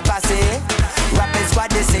passé. Rapping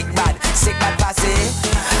squad is sick bad passé.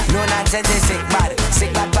 No nonsense is sick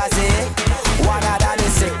bad passé. One other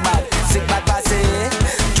is sick bad passé.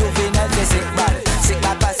 Juvenile is sick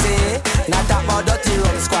bad passé. Not that more dirty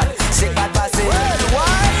room squad, sick bad passé.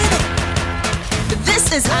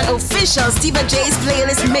 This is an official Steva J's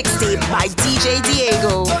playlist mixtape by DJ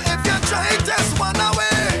Diego. So if you try test one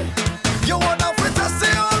away, you wanna fit a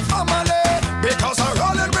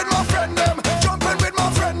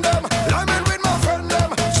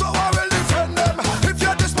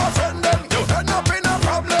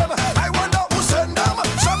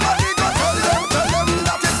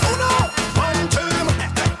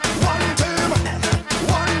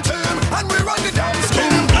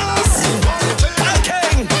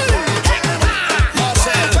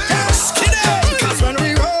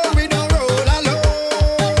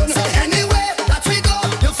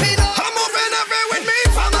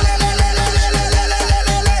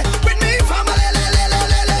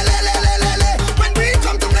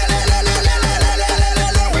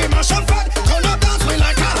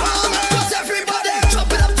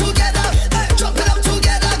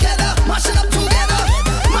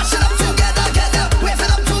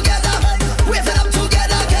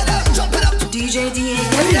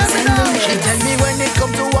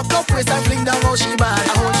bring down how she bad.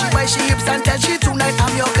 I hold she by she hips and tell she tonight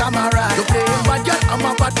I'm your camera. You playing bad girl, I'm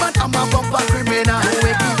a bad man, I'm a bumper criminal. You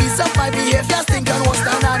make me be some my behavior, think and what's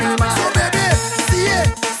an animal. So baby, see it,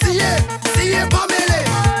 Pamela.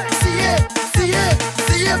 See it,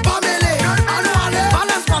 Pamela.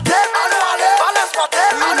 Balance my tail, balance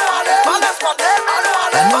my tail.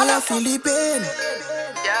 I know you're Philippine.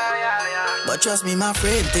 But trust me, my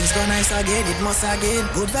friend, things go nice again, it must again.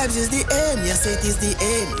 Good vibes is the aim, yes, it is the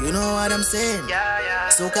aim. You know what I'm saying?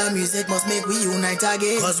 Soca music must make we unite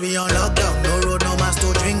again. Cause we on lockdown, no road, no mask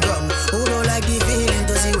to drink rum. Who don't like the feeling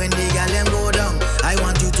to see when the gal them go down? I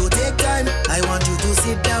want you to take time, I want you to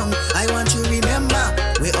sit down. I want you remember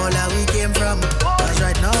where all that we came from. Cause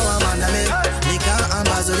right now I'm on the make, liquor and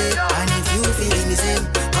bazooka. And if you feeling the same,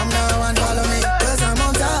 come now and follow me. Cause I'm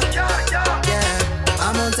on top, yeah,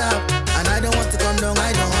 I'm on top. And I don't want to come down,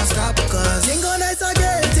 I don't want to stop. Cause thing go nice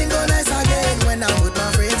again. When I'm with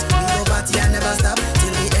my friends, we go party and never stop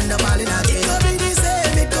till we end up all in a game.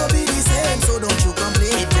 It could be the same, so don't you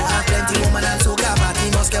complain. If you have plenty woman and soca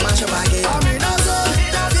party, must come and shop again. I'm in a zone,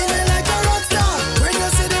 feeling like a rock star. When you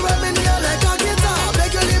see the women here like a guitar,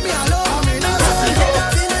 beg you leave me alone. I'm in a zone,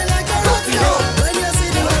 feeling like a rock star. When you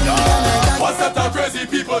see the women here like a guitar. One set of crazy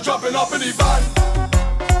people jumping up in the van.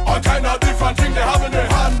 All kind of different things they have in their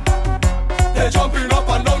hand. They jumping up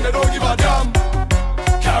and down, they don't give a damn.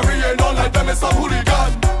 Carrying on like them is some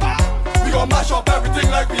hooligan. We gon' mash up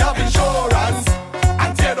everything like we have insurance,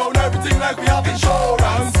 and tear down everything like we have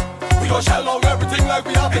insurance. We gon' shell out everything like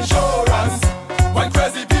we have insurance. When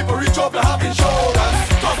crazy people reach up, they have insurance,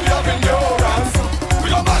 cause we have endurance. We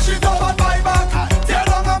gon' mash it up and buy back, tear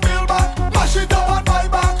down and build back. Mash it up and buy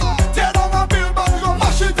back, tear down and build back. We gon'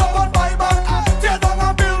 mash it up and buy back, tear down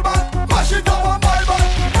and build back. Mash it up and buy back,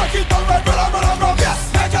 break it down like brother. Yes,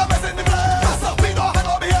 make a mess in the place. That's how we know how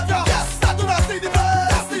to behavior. Yes, that do not see the place.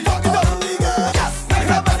 That's the young it doesn't leave it. Yes, make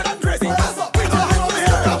a mess and crazy. That's how we know how to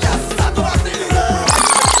behavior. Yes, that do not see the place.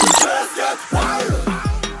 Just get wild.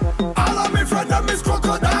 All of me friend them is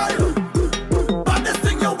crocodile. But this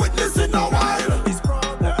thing you're witnessing a while.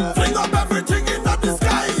 Fling up everything in the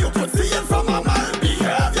sky. You could see it from a mile.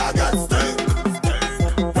 Behavior gets stink.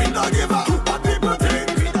 We don't give up what people think.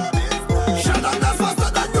 Shut up, that's faster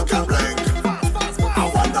than you can blink. I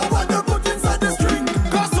wonder what they put inside this drink.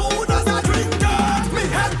 Cause soon as I drink it, me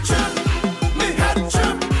head chip, me head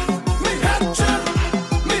chip, me head chip,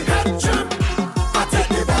 me head chip. I take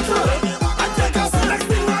the bottle, I take a select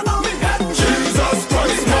thing and me head chip. Jesus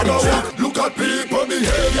Christ, mother, look at people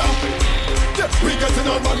behavior. Yeah, we getting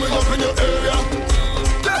on man, we up in your area.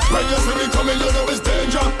 Yeah, when you see me coming, you know it's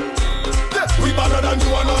danger. Yeah, we better than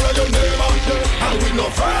you and all of your neighbor. Yeah, and we no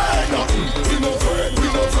afraid nothing. We no afraid, we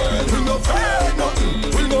no afraid, we no afraid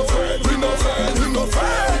nothing. We no afraid, we no afraid, we no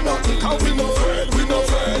afraid nothing. Cause we no afraid, we no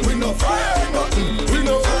afraid, we no afraid nothing. We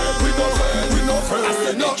no afraid, we no afraid, we no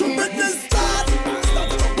afraid nothing. Business start.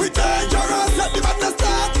 We dangerous, let the business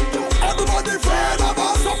start. Everybody afraid of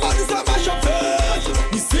us, somebody say mash up face.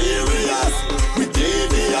 We serious, we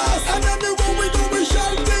devious, and anywhere we go we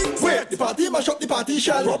shall things. Wait, the party mash up the party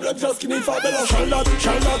shell. Problem just skinny for below. Shall not, the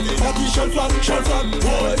party shell flat.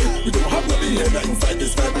 Boy, we don't have no behavior inside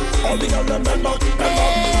this fed. All the girls them bend back.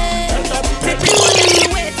 The people be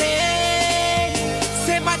waiting.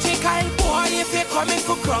 Say magical boy if you're coming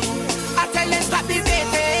for crunk. I tell them stop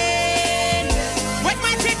debating. When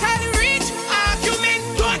magical reach, argument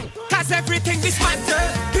done. Cause everything dismantle.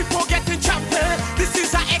 People getting trampled. This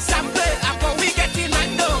is an example of how we getting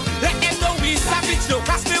handled. Let them know we savage though.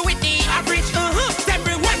 Cause me with the average. Them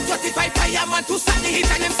bring 135 fireman to start the heat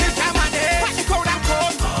and them still come on it. Watch the crowd and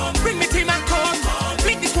come. Bring me team and come.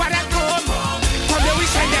 Bring the squad and come. From there we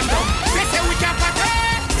shine them down. They say we can party.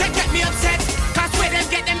 They get me upset. Cause where them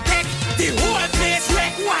get them take. The whole place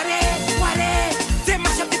wreck. What it? They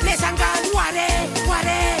mash up the place and gone. What it?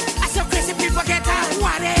 I saw crazy people get on.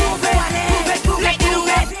 What it?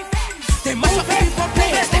 They mash up the people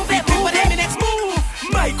place. They beat people them the next move.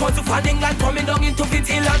 My cousin from England coming down into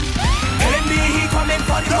Vincy land. LMB he coming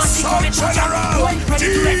for the match. He coming to jump.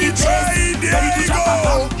 Ready to wreck the place. Ready to jump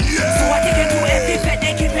up. So I take it to every fed.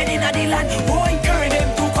 They keep it in the land. Boy, carry them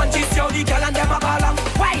two countries. Yo, the girl and them a ball on.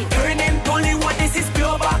 Why? Carry them only one. This is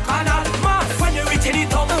pure bacchanal. Man, when you reach the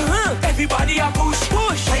top, everybody a push.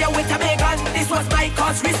 Fire with a Megan. This was my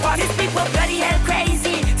cause response. These people bloody hell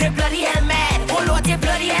crazy. They bloody hell mad. Oh Lord, they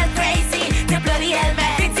bloody hell crazy. They bloody hell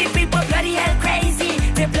mad. These people bloody hell crazy.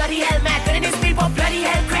 They bloody hell mad. And these people bloody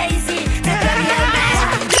hell crazy. They bloody hell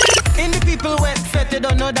mad. In the people wet fed, they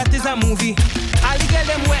don't know that is a movie. All the girls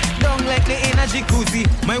them wet down like they in a jacuzzi.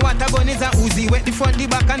 My water gun is a Uzi. Wet the front, the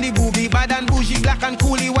back and the boobie. Bad and bougie, black and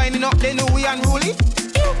coolie. Winding up, they know we unruly.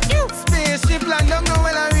 Spaceship land don't know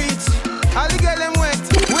where I reach. All the girl them wet.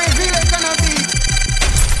 We feel like on a beat.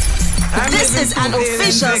 This is an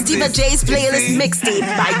official Steva J's playlist mixtape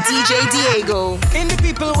by DJ Diego. In the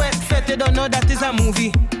people wet set, you don't know that is a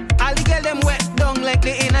movie. All the girl them wet down like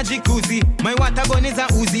they in a jacuzzi. My water gun is a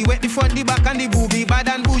Uzi. Wet the front, the back and the boobie. Bad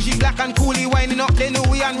and bougie, black and coolie. Winding up, they know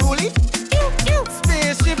we unruly.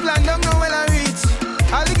 Spaceship land don't know where I reach.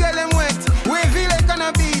 All the girl them wet, wavy like on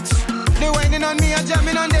a beach. They whining on me and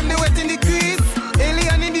jamming on them, they wet in the crease.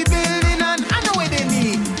 Alien in the building and I know what they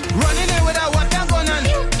need. Running there with a water gun and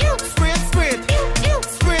sprit.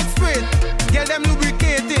 Girl them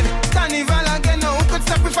lubricated. Carnival again now, who could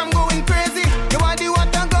stop if I'm going crazy? You want the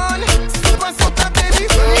water gun? Super soca baby.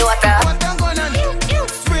 Water gun and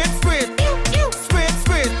sprit.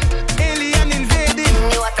 Alien invading.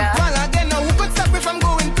 Well again now, who could stop if I'm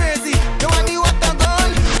going crazy? You want the water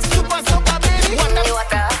gun? Super soca baby.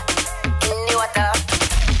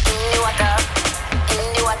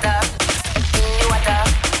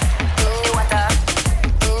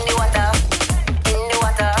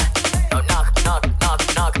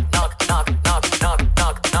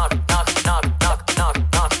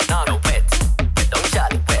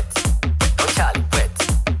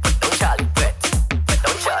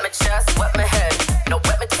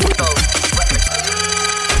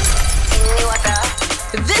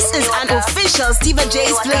 This is an official Steva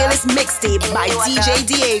J's playlist mixtape by DJ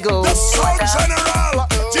Diego. The Sound General,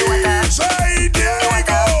 DJ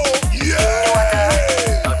Diego. Yeah.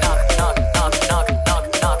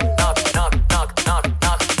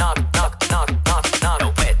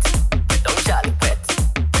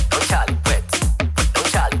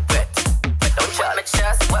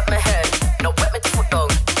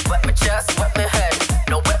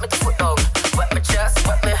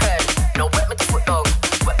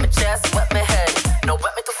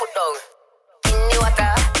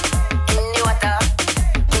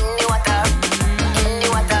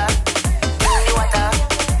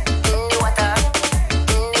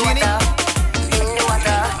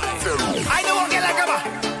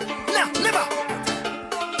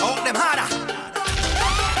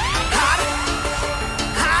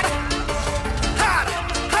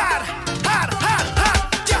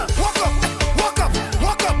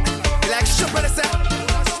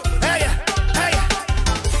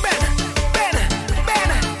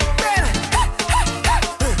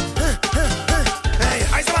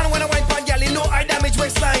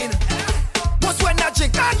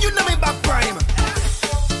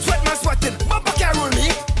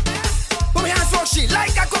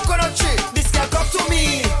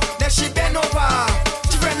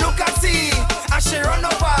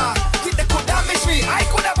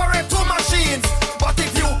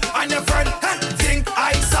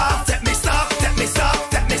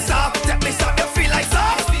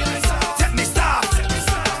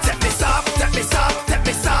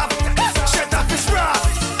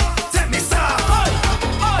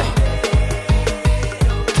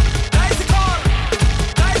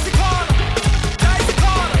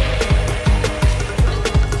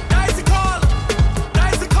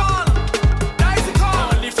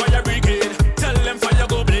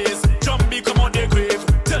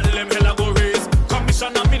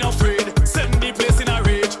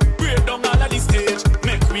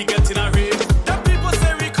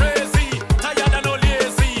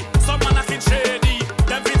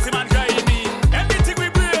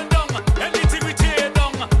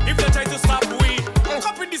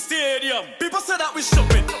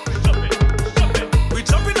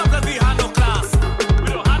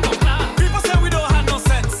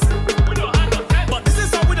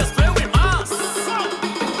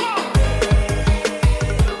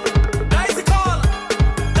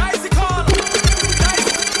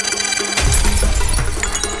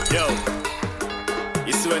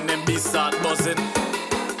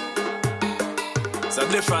 It's a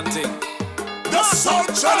different thing. The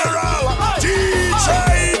Sound General,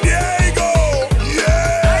 DJ Diego.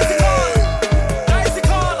 Yeah.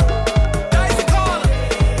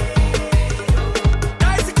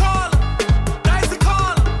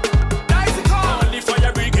 Only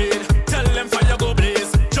fire brigade. Tell them fire go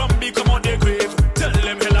blaze. Jumbie come on their grave. Tell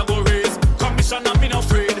them hella go raise. Commissioner me no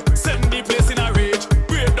afraid. Send the place in a rage.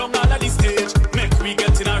 Break down all of the stage. Make we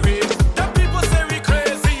get in a rage. Them people say we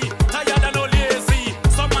crazy. Tired and no lazy.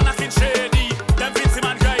 Some man acting shady. Them Vincy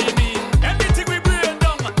man grimy. Anything we break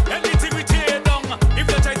down. Anything we tear down. If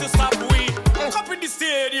they try to stop we up in the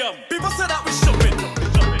stadium. People say that we shopping.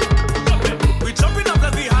 We jumping up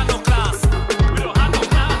like we had no class. We don't have no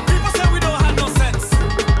class. People say we don't have no sense.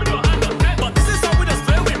 We don't have no sense. But this is how we just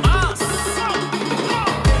play with mass.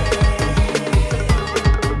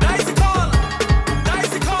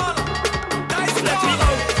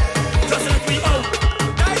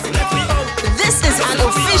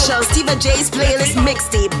 official Steva J's playlist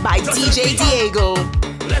mixtape by DJ Diego.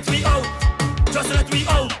 Let me out, just let me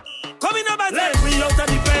out. Coming up and let me out of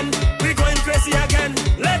the pen. We going crazy again.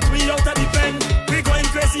 Let me out of the pen. We going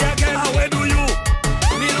crazy again. How where do you?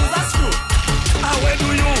 Me lose a screw. How where do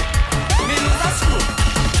you? Me lose a screw.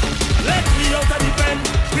 Let me out of the pen.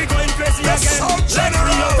 We going crazy again. Let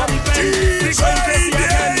me out of the pen. We going crazy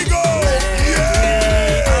again.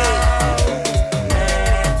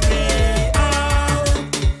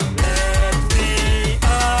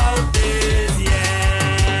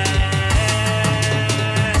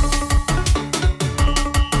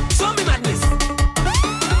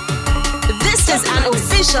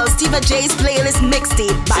 Official Steva J's playlist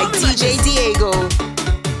mixtape by DJ Diego.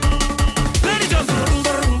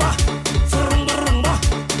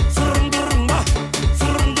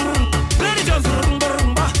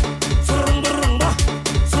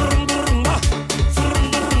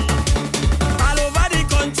 All over the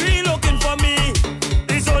country looking for me.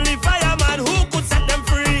 There's only fireman who could set them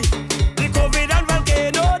free. The COVID and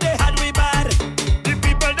volcano, they had we bad. The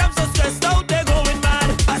people them so stressed out, they going mad.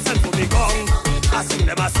 I send for me gong. I sing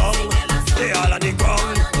them a song, they all on the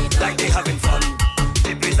ground, like they having fun.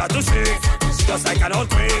 The place start to shake, just like an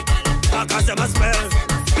earthquake. I cast them a spell,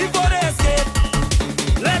 before they escape.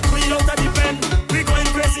 Let me out of the pen, we going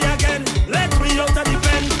crazy again. Let me out of the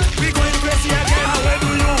pen, we going crazy again. How where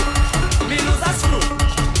do you? Me lose a screw.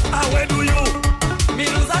 How where do you? Me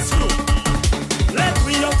lose a screw. Let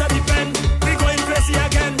me out of the pen, we going crazy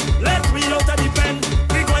again. Let me out of the pen,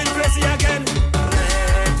 we going crazy again.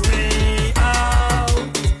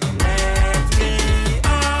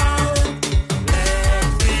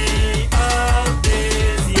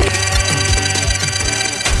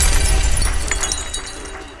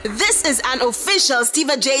 This is an official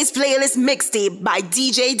Steva J's playlist mixtape by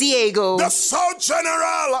DJ Diego. The South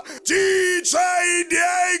General, DJ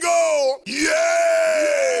Diego.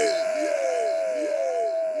 Yeah!